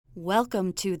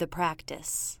Welcome to The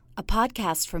Practice, a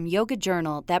podcast from Yoga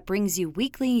Journal that brings you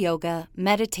weekly yoga,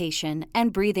 meditation,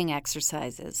 and breathing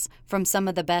exercises from some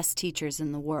of the best teachers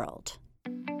in the world.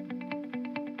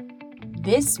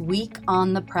 This week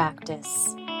on The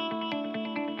Practice,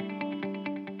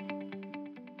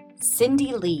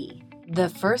 Cyndi Lee, the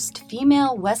first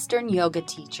female Western yoga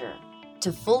teacher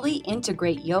to fully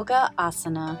integrate yoga,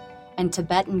 asana, and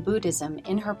Tibetan Buddhism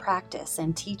in her practice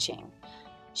and teaching,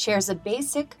 shares a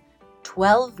basic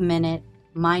 12-minute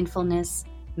mindfulness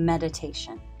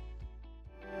meditation.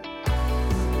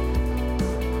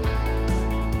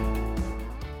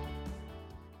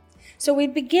 So we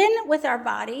begin with our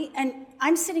body, and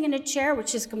I'm sitting in a chair,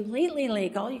 which is completely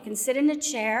legal. You can sit in a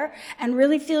chair and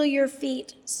really feel your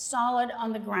feet solid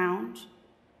on the ground.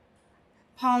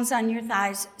 Palms on your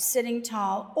thighs, sitting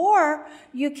tall. Or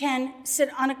you can sit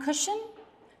on a cushion,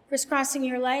 crisscrossing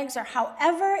your legs, or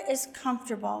however is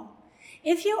comfortable.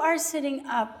 If you are sitting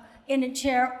up in a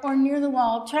chair or near the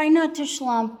wall, try not to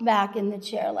slump back in the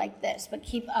chair like this, but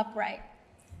keep upright.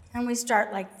 And we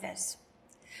start like this.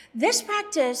 This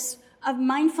practice of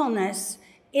mindfulness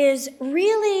is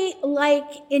really like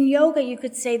in yoga, you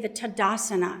could say the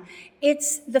Tadasana.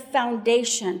 It's the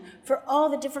foundation for all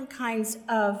the different kinds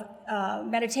of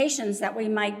meditations that we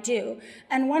might do.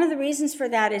 And one of the reasons for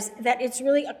that is that it's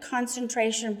really a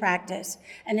concentration practice.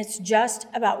 And it's just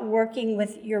about working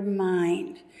with your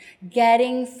mind,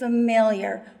 getting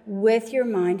familiar with your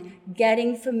mind,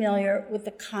 getting familiar with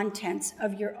the contents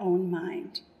of your own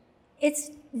mind.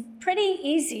 It's pretty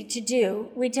easy to do.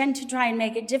 We tend to try and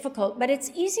make it difficult, but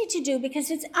it's easy to do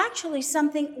because it's actually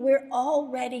something we're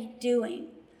already doing.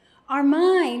 Our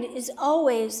mind is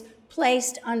always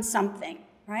placed on something,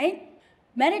 right?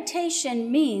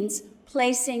 Meditation means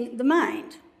placing the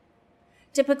mind.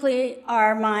 Typically,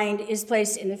 our mind is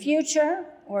placed in the future,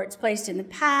 or it's placed in the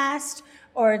past,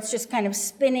 or it's just kind of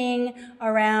spinning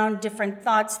around different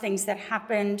thoughts, things that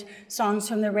happened, songs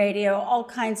from the radio, all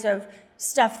kinds of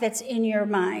stuff that's in your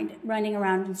mind, running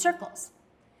around in circles.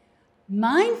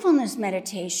 Mindfulness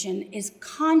meditation is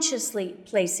consciously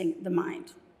placing the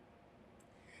mind.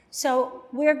 So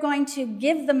we're going to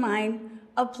give the mind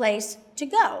a place to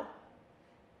go,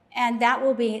 and that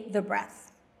will be the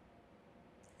breath.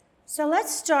 So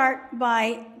let's start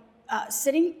by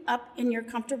sitting up in your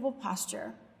comfortable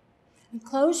posture and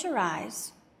close your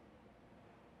eyes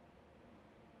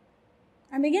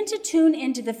and begin to tune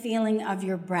into the feeling of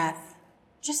your breath,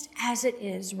 just as it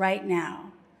is right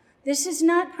now. This is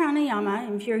not pranayama,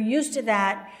 and if you're used to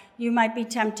that, you might be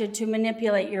tempted to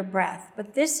manipulate your breath.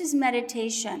 But this is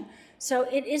meditation, so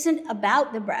it isn't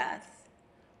about the breath,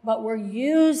 but we're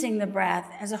using the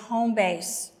breath as a home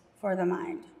base for the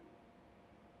mind.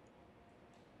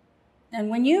 And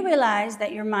when you realize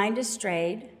that your mind is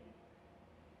strayed,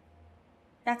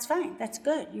 that's fine, that's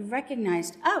good. You've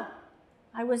recognized, oh,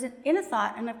 I was in a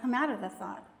thought and I've come out of the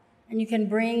thought. And you can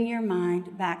bring your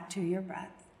mind back to your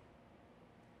breath.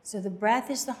 So the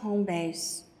breath is the home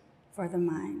base for the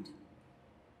mind.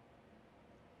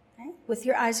 Okay? With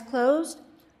your eyes closed,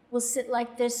 we'll sit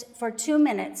like this for 2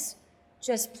 minutes,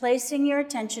 just placing your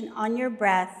attention on your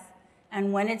breath,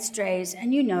 and when it strays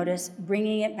and you notice,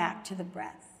 bringing it back to the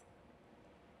breath.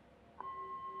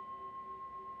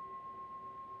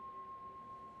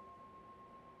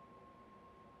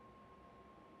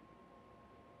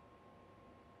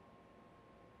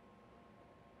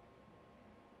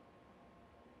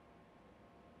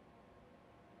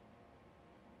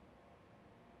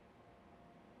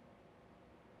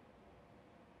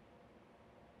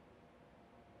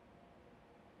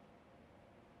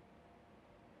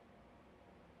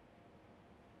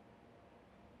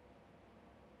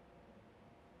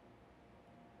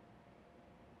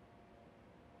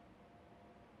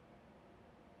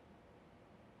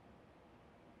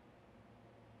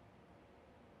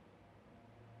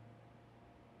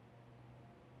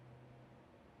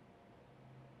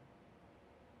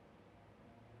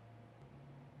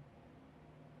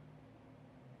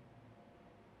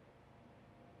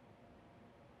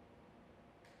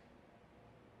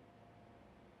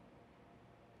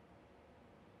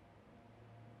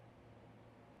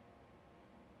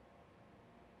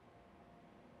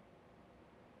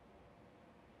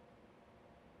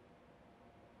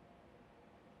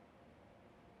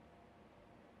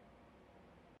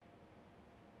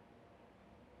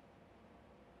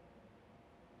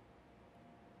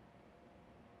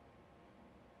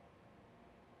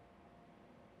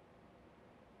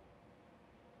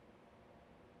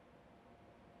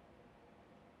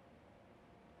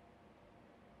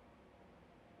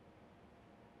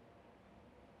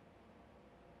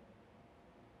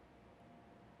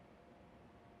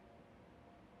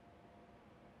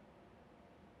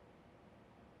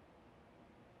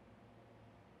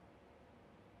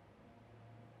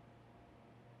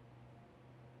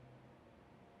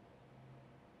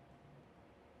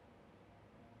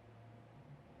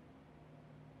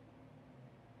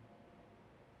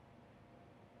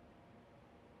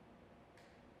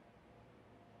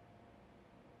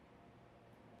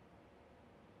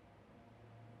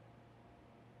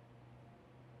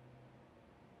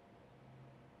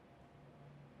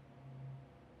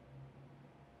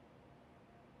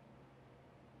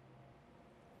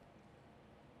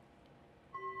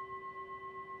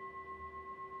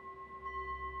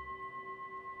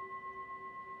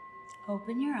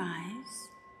 Open your eyes.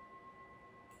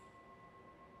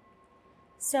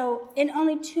 So in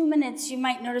only 2 minutes, you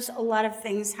might notice a lot of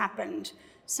things happened.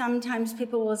 Sometimes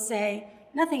people will say,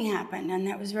 nothing happened, and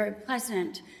that was very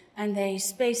pleasant, and they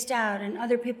spaced out, and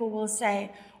other people will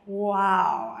say,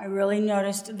 wow, I really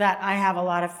noticed that I have a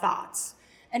lot of thoughts.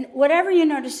 And whatever you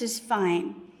notice is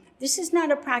fine. This is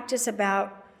not a practice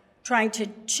about trying to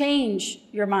change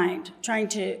your mind, trying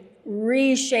to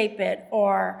reshape it,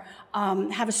 or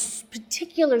have a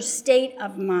particular state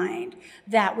of mind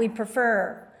that we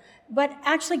prefer, but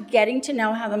actually getting to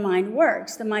know how the mind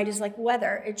works. The mind is like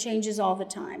weather. It changes all the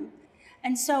time.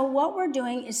 And so what we're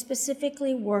doing is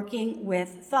specifically working with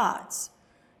thoughts.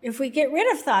 If we get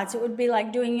rid of thoughts, it would be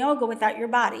like doing yoga without your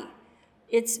body.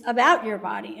 It's about your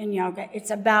body in yoga. It's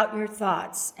about your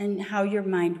thoughts and how your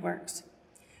mind works.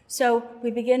 So we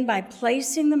begin by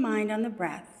placing the mind on the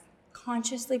breath,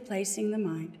 consciously placing the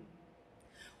mind.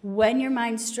 When your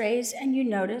mind strays and you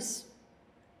notice,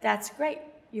 that's great.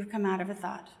 You've come out of a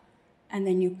thought. And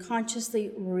then you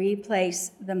consciously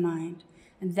replace the mind.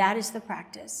 And that is the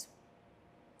practice.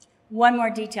 One more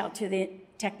detail to the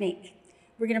technique.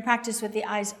 We're going to practice with the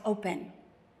eyes open.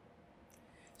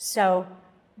 So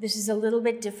this is a little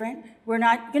bit different. We're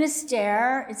not going to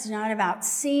stare. It's not about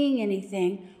seeing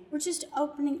anything. We're just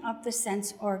opening up the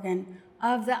sense organ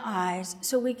of the eyes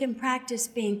so we can practice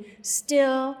being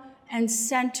still and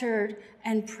centered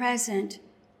and present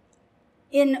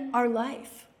in our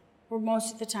life, where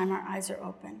most of the time our eyes are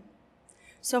open.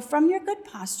 So from your good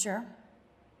posture,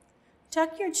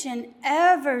 tuck your chin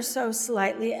ever so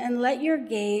slightly and let your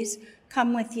gaze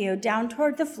come with you down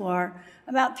toward the floor,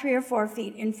 about 3 or 4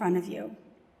 feet in front of you.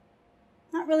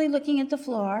 Not really looking at the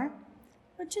floor,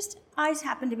 but just eyes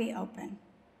happen to be open,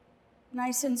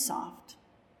 nice and soft.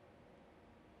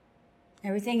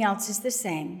 Everything else is the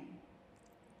same.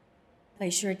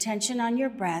 Place your attention on your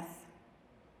breath.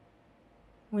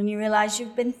 When you realize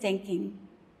you've been thinking,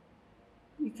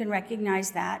 you can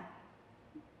recognize that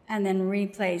and then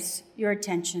replace your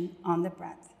attention on the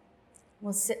breath.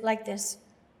 We'll sit like this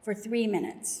for 3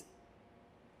 minutes.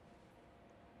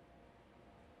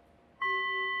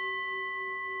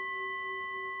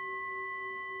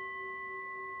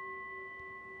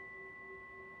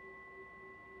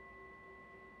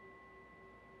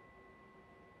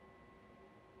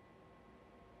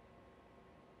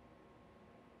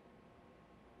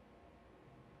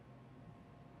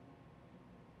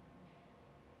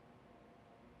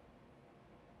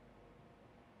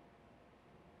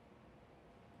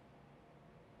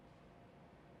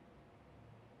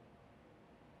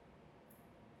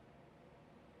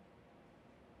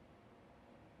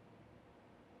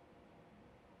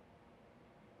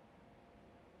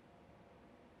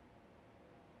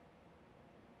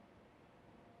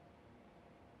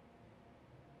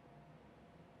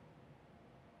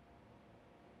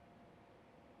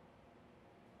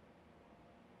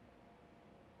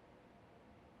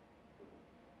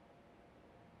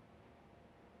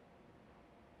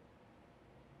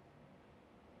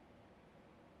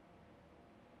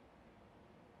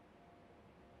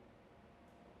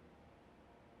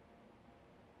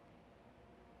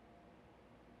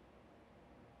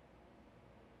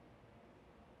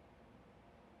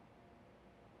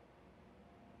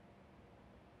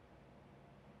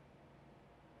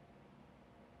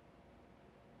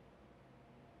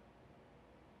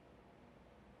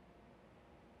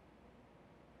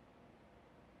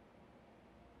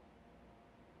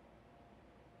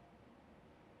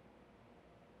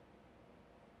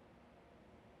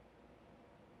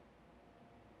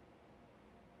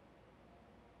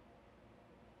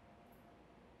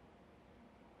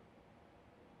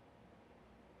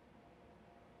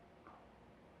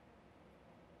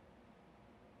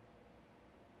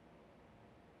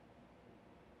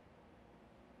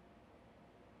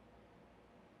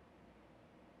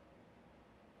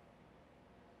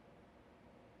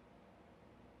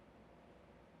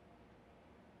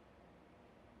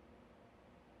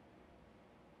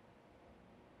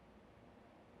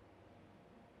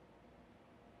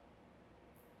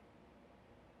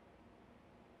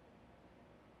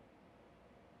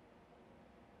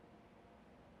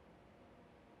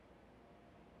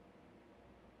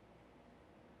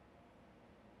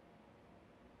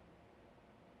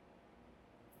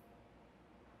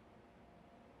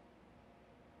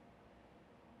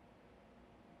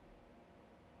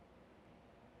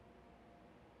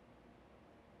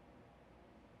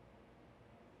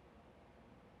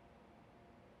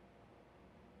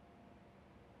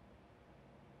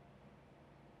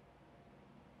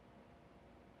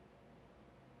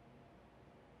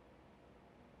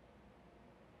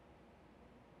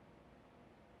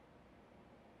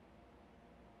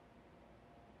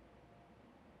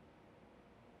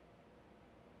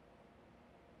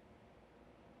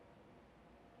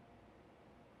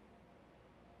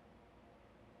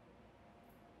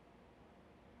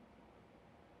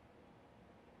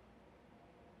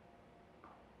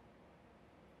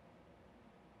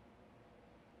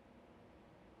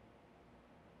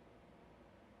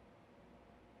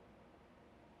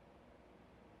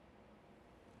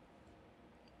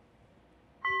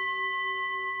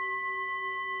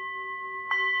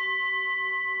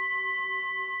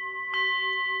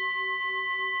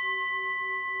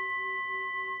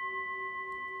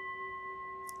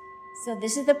 So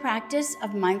this is the practice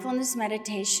of mindfulness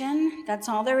meditation. That's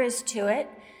all there is to it.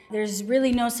 There's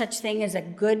really no such thing as a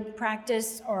good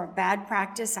practice or a bad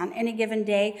practice on any given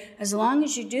day. As long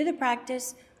as you do the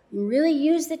practice, you really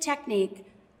use the technique,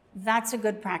 that's a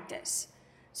good practice.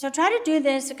 So try to do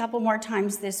this a couple more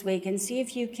times this week and see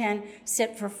if you can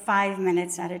sit for 5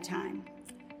 minutes at a time.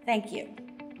 Thank you.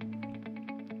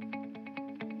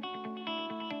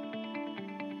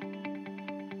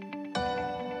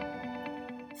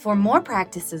 For more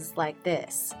practices like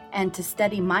this, and to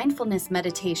study mindfulness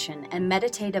meditation and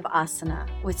meditative asana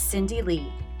with Cyndi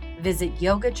Lee, visit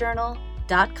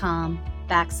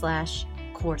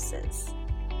yogajournal.com/courses.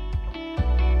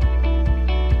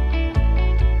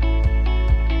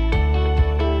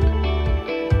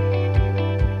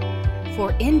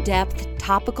 For in-depth,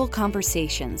 topical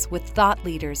conversations with thought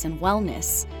leaders in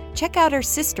wellness, check out our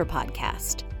sister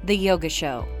podcast, The Yoga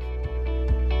Show.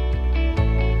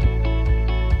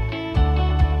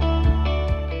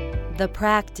 The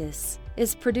Practice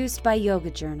is produced by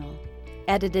Yoga Journal,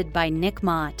 edited by Nick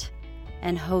Mott,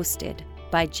 and hosted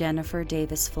by Jennifer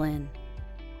Davis Flynn.